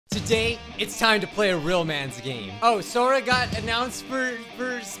Today, it's time to play a real man's game. Oh, Sora got announced for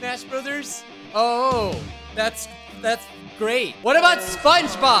Smash Brothers? Oh, that's great. What about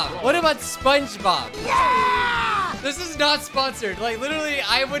SpongeBob? What about SpongeBob? Yeah! This is not sponsored. Like, literally,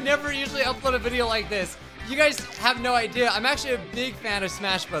 I would never usually upload a video like this. You guys have no idea. I'm actually a big fan of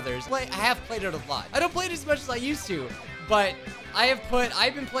Smash Brothers. I have played it a lot. I don't play it as much as I used to, but I've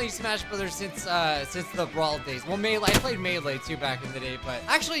been playing Smash Brothers since the Brawl days. Well, I played Melee too back in the day, but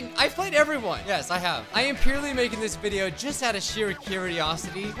actually, I've played everyone. Yes, I have. I am purely making this video just out of sheer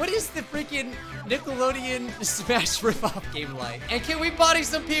curiosity. What is the freaking Nickelodeon Smash ripoff game like? And can we body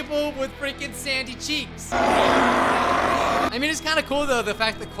some people with freaking sandy cheeks? I mean, it's kind of cool though, the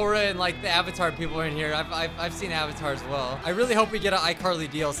fact that Korra and like the Avatar people are in here. I've seen Avatar as well. I really hope we get an iCarly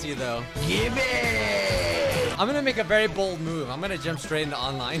DLC though. Give it! I'm gonna make a very bold move. I'm gonna jump straight into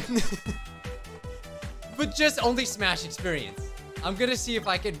online. But just only Smash experience. I'm gonna see if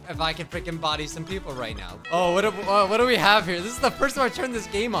I can freaking body some people right now. Oh, what do we have here? This is the first time I turned this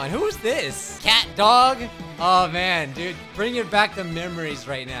game on. Who is this? Cat Dog? Oh man, dude, bringing back the memories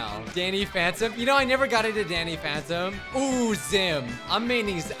right now. Danny Phantom. You know, I never got into Danny Phantom. Ooh, Zim. I'm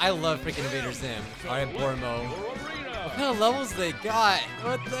maining. I love freaking Invader Zim. All right, Bormo. What kind of levels they got?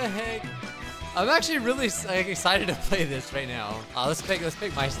 What the heck? I'm actually really excited to play this right now. Let's pick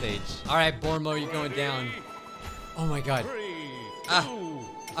my stage. All right, Bormo, you're going down. Oh my god. I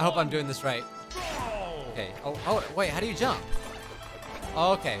hope I'm doing this right. Okay. Oh, wait, how do you jump?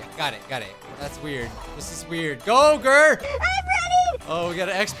 Oh, okay, got it. That's weird. This is weird. Go, Gur! I'm ready! Oh, we got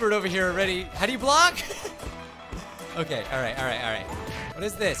an expert over here already. How do you block? Okay, all right. What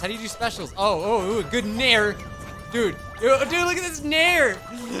is this? How do you do specials? Oh, a good nair. Dude, look at this nair.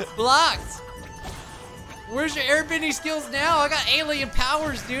 Blocked. Where's your airbending skills now? I got alien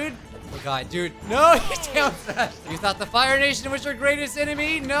powers, dude. Oh god, dude. No, he's down fast. You thought the Fire Nation was your greatest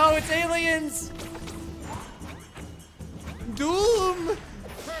enemy? No, it's aliens. Doom.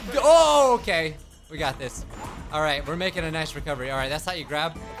 Oh, okay. We got this. All right, we're making a nice recovery. All right, that's how you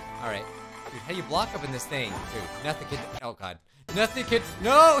grab. All right. Dude, how do you block up in this thing? Dude, nothing can, oh god. Nothing can,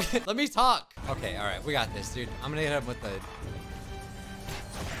 no. Let me talk. Okay, all right, we got this, dude. I'm gonna hit him with the.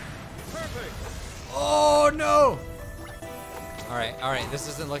 Perfect. Oh no! Alright, this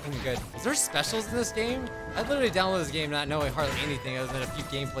isn't looking good. Is there specials in this game? I literally downloaded this game not knowing hardly anything other than a few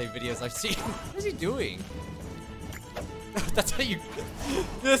gameplay videos I've seen. What is he doing? That's how you...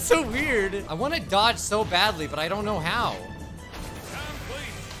 That's so weird. I want to dodge so badly, but I don't know how.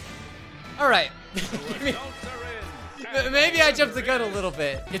 Alright. Maybe I jumped the gun a little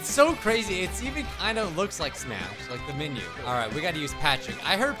bit. It's so crazy. It's even kind of looks like Smash, like the menu. All right, we got to use Patrick.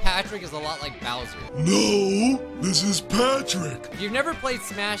 I heard Patrick is a lot like Bowser. No, this is Patrick. If you've never played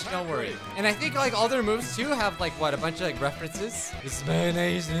Smash, don't worry. And I think like all their moves too have like what, a bunch of like references. This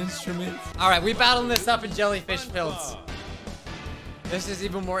mayonnaise and instruments. All right, we battling this up in Jellyfish Fields. This is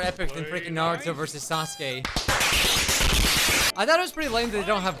even more epic than freaking Naruto versus Sasuke. I thought it was pretty lame that they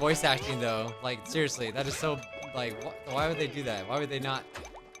don't have voice acting though. Like seriously, that is so. Like, why would they do that? Why would they not?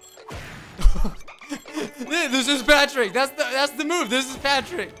 This is Patrick. That's the move. This is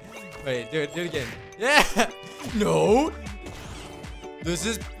Patrick. Wait, do it again. Yeah. No. This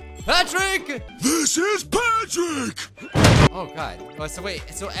is Patrick. This is Patrick. Oh god. Oh, so wait.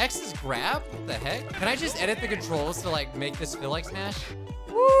 So X is grab? What the heck? Can I just edit the controls to like make this feel like Smash?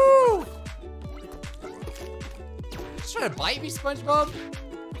 Woo! Just trying to bite me, SpongeBob?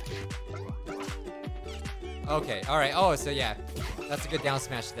 Okay, all right. Oh, so yeah, that's a good down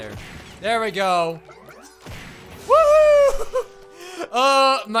smash there. There we go. Woo!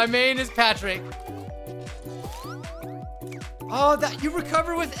 My main is Patrick. Oh, that you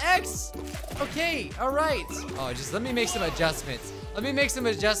recover with X. Okay, all right. Oh, just let me make some adjustments. I'm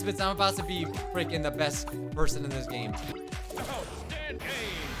about to be freaking the best person in this game.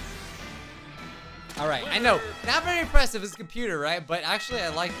 All right, I know, not very impressive as a computer, right? But actually, I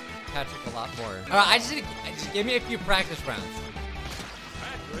like Patrick a lot more. All right, I just give me a few practice rounds.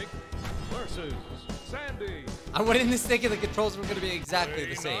 Patrick versus Sandy. I went in this thinking the controls were going to be exactly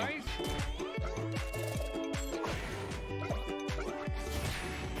the same.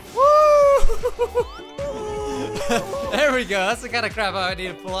 Woo! There we go. That's the kind of crap I need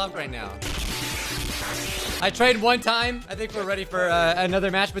to pull off right now. I trained one time. I think we're ready for another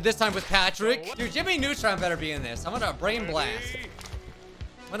match, but this time with Patrick. Dude, Jimmy Neutron better be in this. I'm gonna brain blast.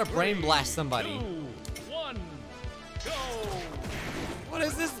 I'm gonna brain blast somebody. 2, 1, go. What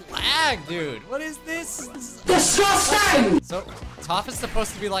is this lag, dude? What is this? Disgusting! So, Toph is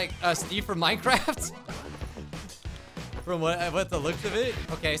supposed to be like Steve from Minecraft? From what the looks of it?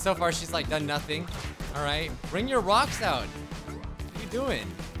 Okay, so far she's like done nothing. All right, bring your rocks out. What are you doing?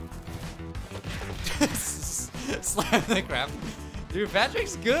 Slam the crap. Dude,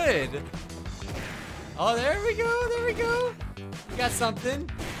 Patrick's good. Oh, there we go. There we go. We got something.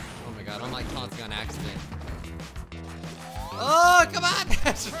 Oh my god, I'm like taunting on accident. Oh, come on,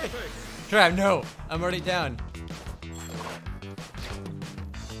 Patrick. Crap, no. I'm already down.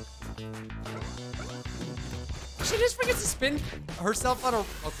 She just freaking suspend herself on a...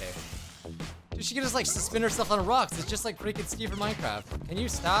 Okay. Dude, she can just like suspend herself on rocks. It's just like freaking Steve from Minecraft. Can you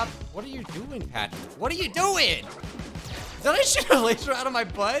stop? What are you doing, Patrick? What are you doing? Did I shoot a laser out of my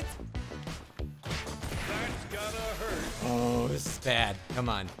butt? That's gotta hurt. Oh, this is bad. Come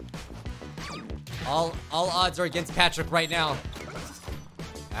on. All odds are against Patrick right now.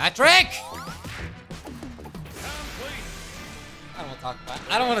 Patrick! Complete. I don't want to talk about it.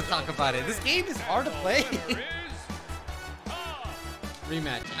 I don't want to talk about it. This game is hard to play. There is top.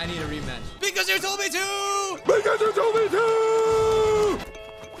 Rematch. I need a rematch. Because you told me to! Because you told me to!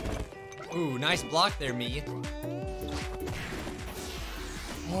 Ooh, nice block there, me.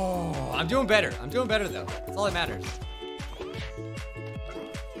 Oh, I'm doing better. I'm doing better, though. That's all that matters.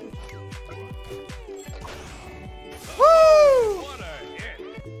 Woo! What a hit.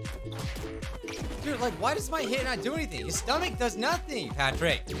 Dude, like, why does my hit not do anything? His stomach does nothing,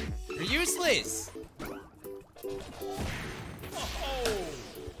 Patrick. You're useless.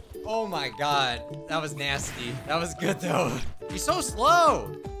 Oh my god. That was nasty. That was good, though. He's so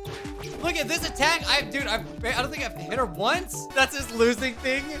slow. Look at this attack. Dude, I don't think I've hit her once. That's his losing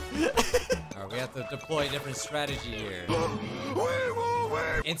thing. Alright, we have to deploy a different strategy here.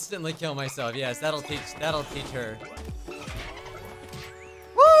 Instantly kill myself. Yes, that'll teach her.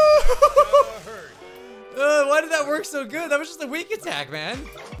 Woo! Why did that work so good? That was just a weak attack, man.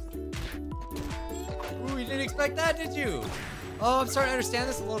 Ooh, you didn't expect that, did you? Oh, I'm starting to understand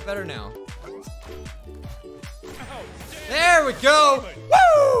this a little better now. There we go.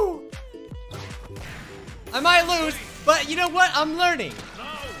 Woo! I might lose, but you know what? I'm learning.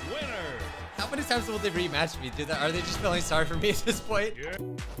 The winner. How many times will they rematch me? Are they just feeling sorry for me at this point? Yeah.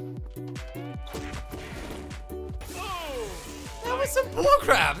 That was some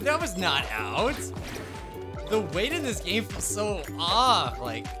bullcrap. That was not out. The weight in this game feels so off.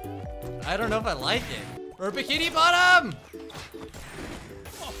 Like, I don't know if I like it. For Bikini Bottom.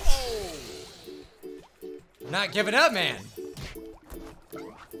 I'm not giving up, man.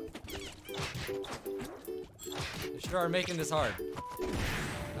 You sure are making this hard.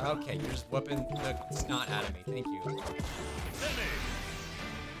 Okay, you're just whooping the snot out of me. Thank you. Finish.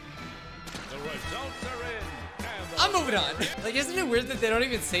 The results are in. And the I'm moving on. Like, isn't it weird that they don't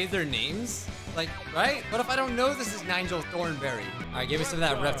even say their names? Like, right? What if I don't know this is Nigel Thornberry? All right, give me some of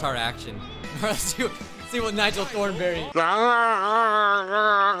that Reptar action. Let's see what Nigel Thornberry.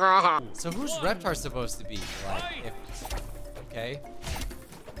 So who's Reptar supposed to be? Like, okay.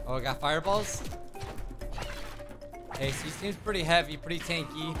 Oh, I got fireballs. Okay, so he seems pretty heavy, pretty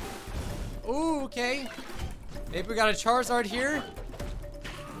tanky. Ooh, okay. Maybe we got a Charizard here.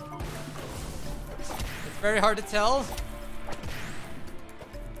 It's very hard to tell.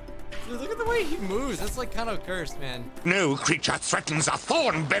 Dude, look at the way he moves. That's like kind of cursed, man. No creature threatens a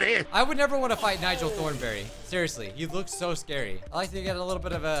Thornberry. I would never want to fight Nigel Thornberry. Seriously, he looks so scary. I like to get a little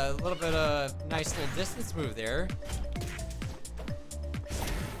bit of nice little distance move there.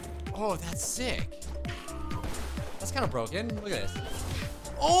 Oh, that's sick. That's kind of broken. Look at this.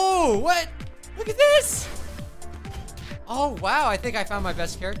 Oh, what? Look at this. Oh, wow. I think I found my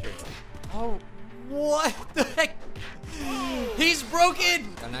best character. Oh, what the heck? He's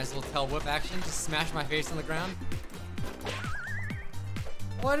broken. Got a nice little tail whip action. Just smash my face on the ground.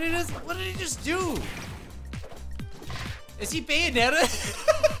 What did he just do? Is he Bayonetta?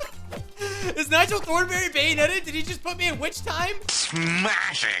 Is Nigel Thornberry Bayonetta? Did he just put me in witch time?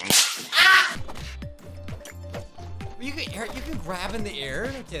 Smashing. Ah! You can grab in the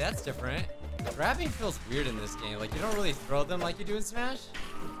air? Okay, that's different. Grabbing feels weird in this game. Like, you don't really throw them like you do in Smash.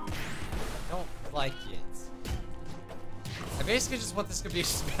 I don't like it. I basically just want this to be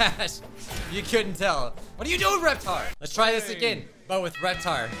Smash. You couldn't tell. What are you doing, Reptar? Let's try this again, but with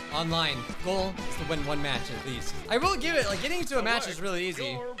Reptar online. Goal is to win one match at least. I will give it, like, getting into a match is really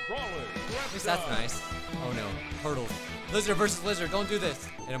easy. At least that's nice. Oh no, turtle. Lizard versus lizard, don't do this.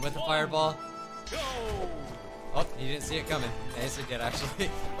 Hit him with the fireball. Oh, he didn't see it coming. Yes, he did actually.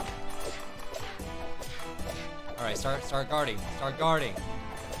 All right, start guarding. Start guarding.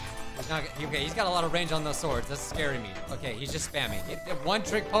 He's not okay. He's got a lot of range on those swords. That's scaring me. Okay, he's just spamming. One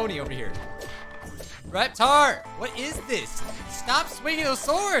trick pony over here. Reptar, what is this? Stop swinging those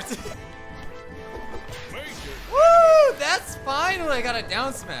swords. Woo! That's finally I got a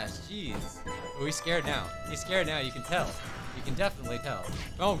down smash. Jeez. Oh, he's scared now. He's scared now. You can tell. You can definitely tell.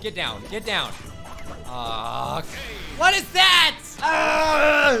 Oh, get down. Get down. What is that?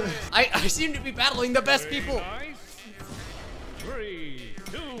 I seem to be battling the best people. Nice. 3,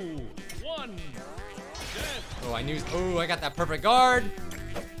 2, 1. Oh, I got that perfect guard.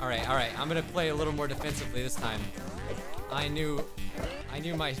 All right. I'm gonna play a little more defensively this time. I knew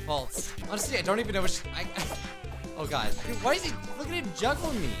my faults. Honestly, I don't even know which. Oh God, dude, why is he? Look at him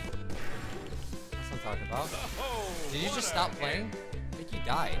juggling me. That's what I'm talking about. Did you just stop playing? I think he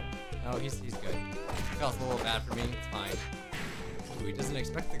died. No, he's good. He felt a little bad for me. It's fine. Ooh, he doesn't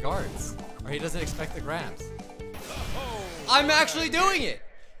expect the guards, or he doesn't expect the grabs. I'm actually doing it.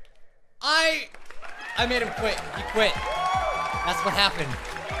 I made him quit. He quit. That's what happened.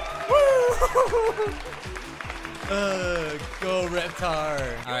 Woo! Go Reptar.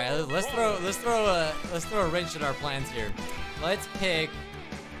 All right, let's throw a wrench in our plans here. Let's pick.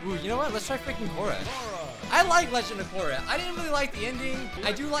 Ooh, you know what? Let's try freaking Korra. I like Legend of Korra. I didn't really like the ending.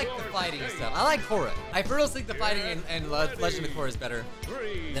 I do like the fighting and stuff. I like Korra. I for real think the fighting and Legend of Korra is better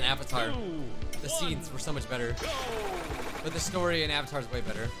than Avatar. The scenes were so much better, but the story in Avatar is way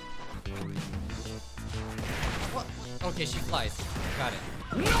better. What? Okay, she flies. Got it.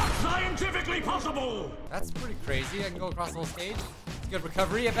 Not scientifically possible! That's pretty crazy. I can go across the whole stage. It's good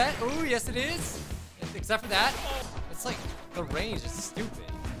recovery, I bet. Ooh, yes it is. Except for that, it's like the range is stupid.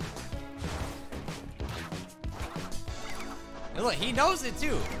 And look, he knows it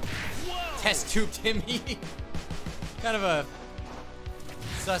too. Test tube Timmy. Kind of a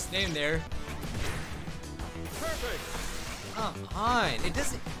sus name there. Perfect. Come on. It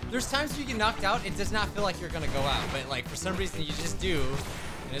doesn't. There's times you get knocked out, it does not feel like you're gonna go out, but like for some reason you just do,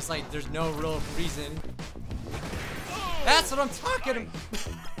 and it's like there's no real reason. That's what I'm talking about.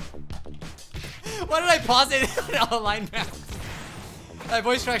 Why did I pause it on a line map? My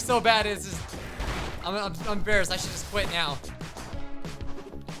voice crack's so bad, it's just I'm embarrassed. I should just quit now.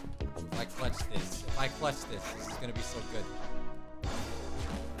 If I clutch this, this is gonna be so good.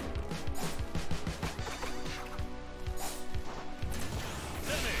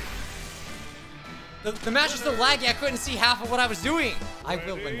 The match was so laggy, I couldn't see half of what I was doing. I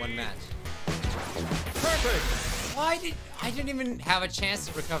will win one match. Perfect. I didn't even have a chance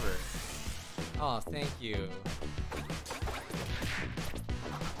to recover. Oh, thank you.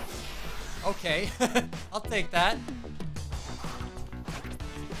 Okay, I'll take that.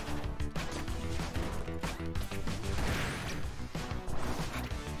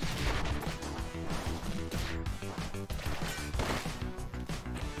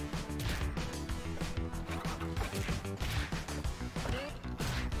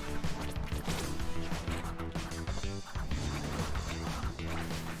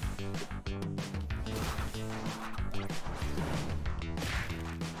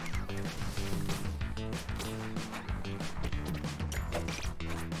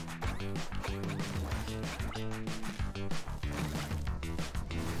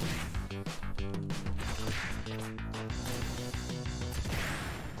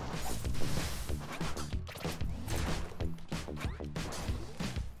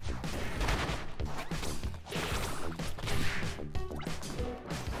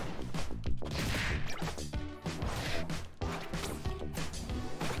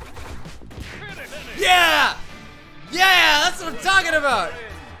 Yeah! Yeah, that's what I'm talking about.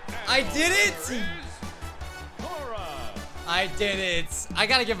 I did it. I did it. I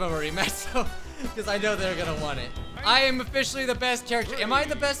gotta give them a rematch because I know they're gonna want it. I am officially the best character. Am I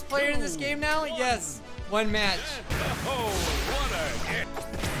the best player in this game now? Yes. One match. Oh, what a hit.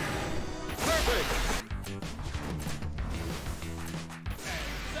 Perfect.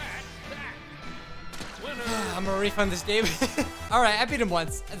 I'm gonna refund this game. All right, I beat him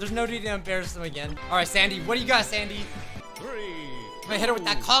once. There's no need to embarrass him again. All right, Sandy, what do you got, Sandy? 3. I'm gonna hit her with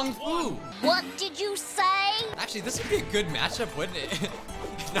that Kung Fu. What did you say? Actually, this would be a good matchup, wouldn't it?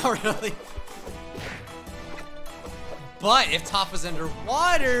 Not really. But if Toph was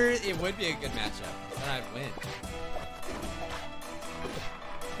underwater, it would be a good matchup. Then I'd win.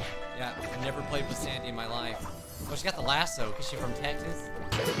 Yeah, I've never played with Sandy in my life. Oh, she got the lasso because she's from Texas.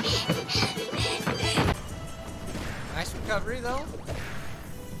 Nice recovery, though.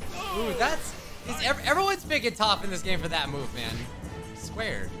 Ooh, that's... everyone's picking Toph in this game for that move, man. I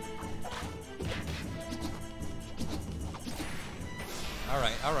swear. All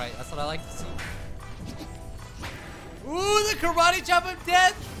right. That's what I like to see. Ooh, the karate chop of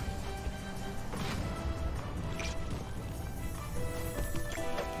death!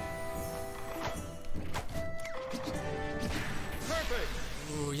 Perfect.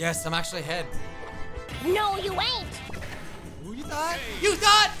 Ooh, yes, I'm actually ahead. No, you ain't. Ooh, you thought? You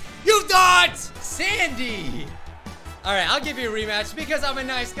thought? You thought! Sandy! All right, I'll give you a rematch because I'm a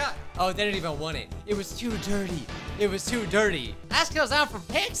nice guy. Oh, they didn't even want it. It was too dirty. It was too dirty. Askel's out from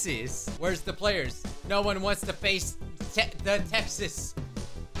Texas. Where's the players? No one wants to face the Texas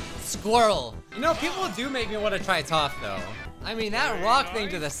squirrel. You know, people do make me want to try Toph though. I mean, that rock thing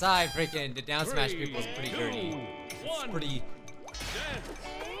to the side, freaking to down smash people is pretty dirty. It's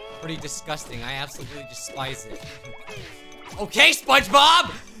pretty disgusting. I absolutely despise it. Okay,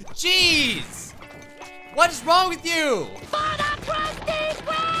 SpongeBob! Jeez! What is wrong with you?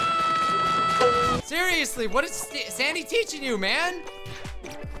 Seriously, what is Sandy teaching you, man?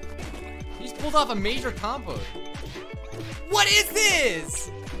 He's pulled off a major combo. What is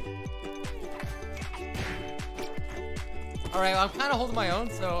this? Alright, well, I'm kind of holding my own,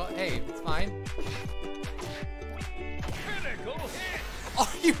 so hey, it's fine. Critical hit. Are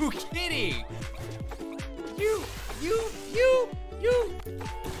you kidding? You.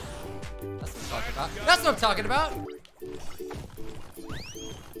 That's what I'm talking about.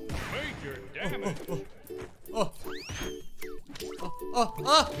 Major damage.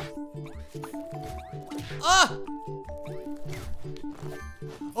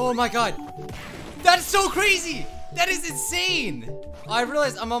 Oh my god. That is so crazy. That is insane. I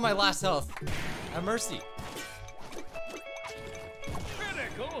realize I'm on my last health. Have mercy.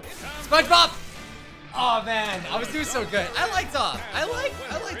 Critical hit. SpongeBob! Oh man, I was doing so good. I like Toph. I like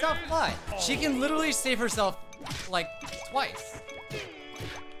Toph a lot. She can literally save herself like twice.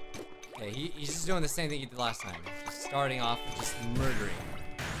 Okay, he's just doing the same thing he did last time. Just starting off with just murdering.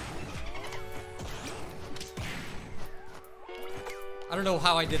 I don't know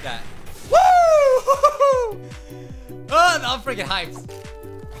how I did that. Woo! Oh, I'm freaking hyped.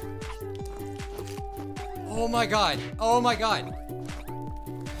 Oh my god. Oh my god.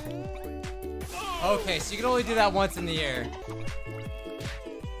 Okay, so you can only do that once in the air.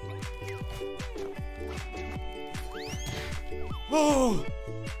 Oh!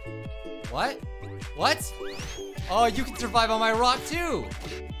 What? What? Oh, you can survive on my rock too.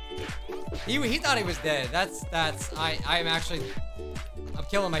 He thought he was dead. I'm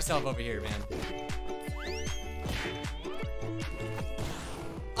killing myself over here, man.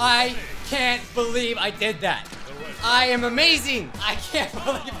 I can't believe I did that. I am amazing. I can't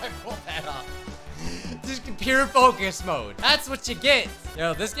believe I pulled that off. Just pure focus mode. That's what you get.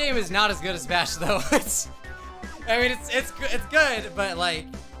 Yo, this game is not as good as Smash though. It's good, but like,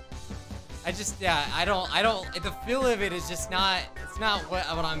 I don't. The feel of it is just not. It's not what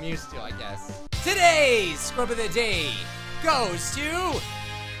I'm used to, I guess. Today's scrub of the day goes to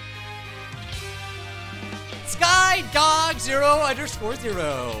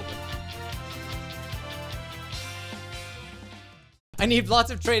SkyDog0_0. I need lots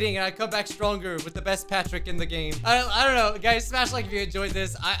of trading and I come back stronger with the best Patrick in the game. I don't know, guys. Smash like if you enjoyed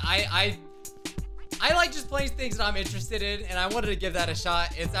this. I like just playing things that I'm interested in, and I wanted to give that a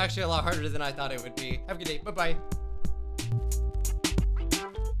shot. It's actually a lot harder than I thought it would be. Have a good day. Bye-bye.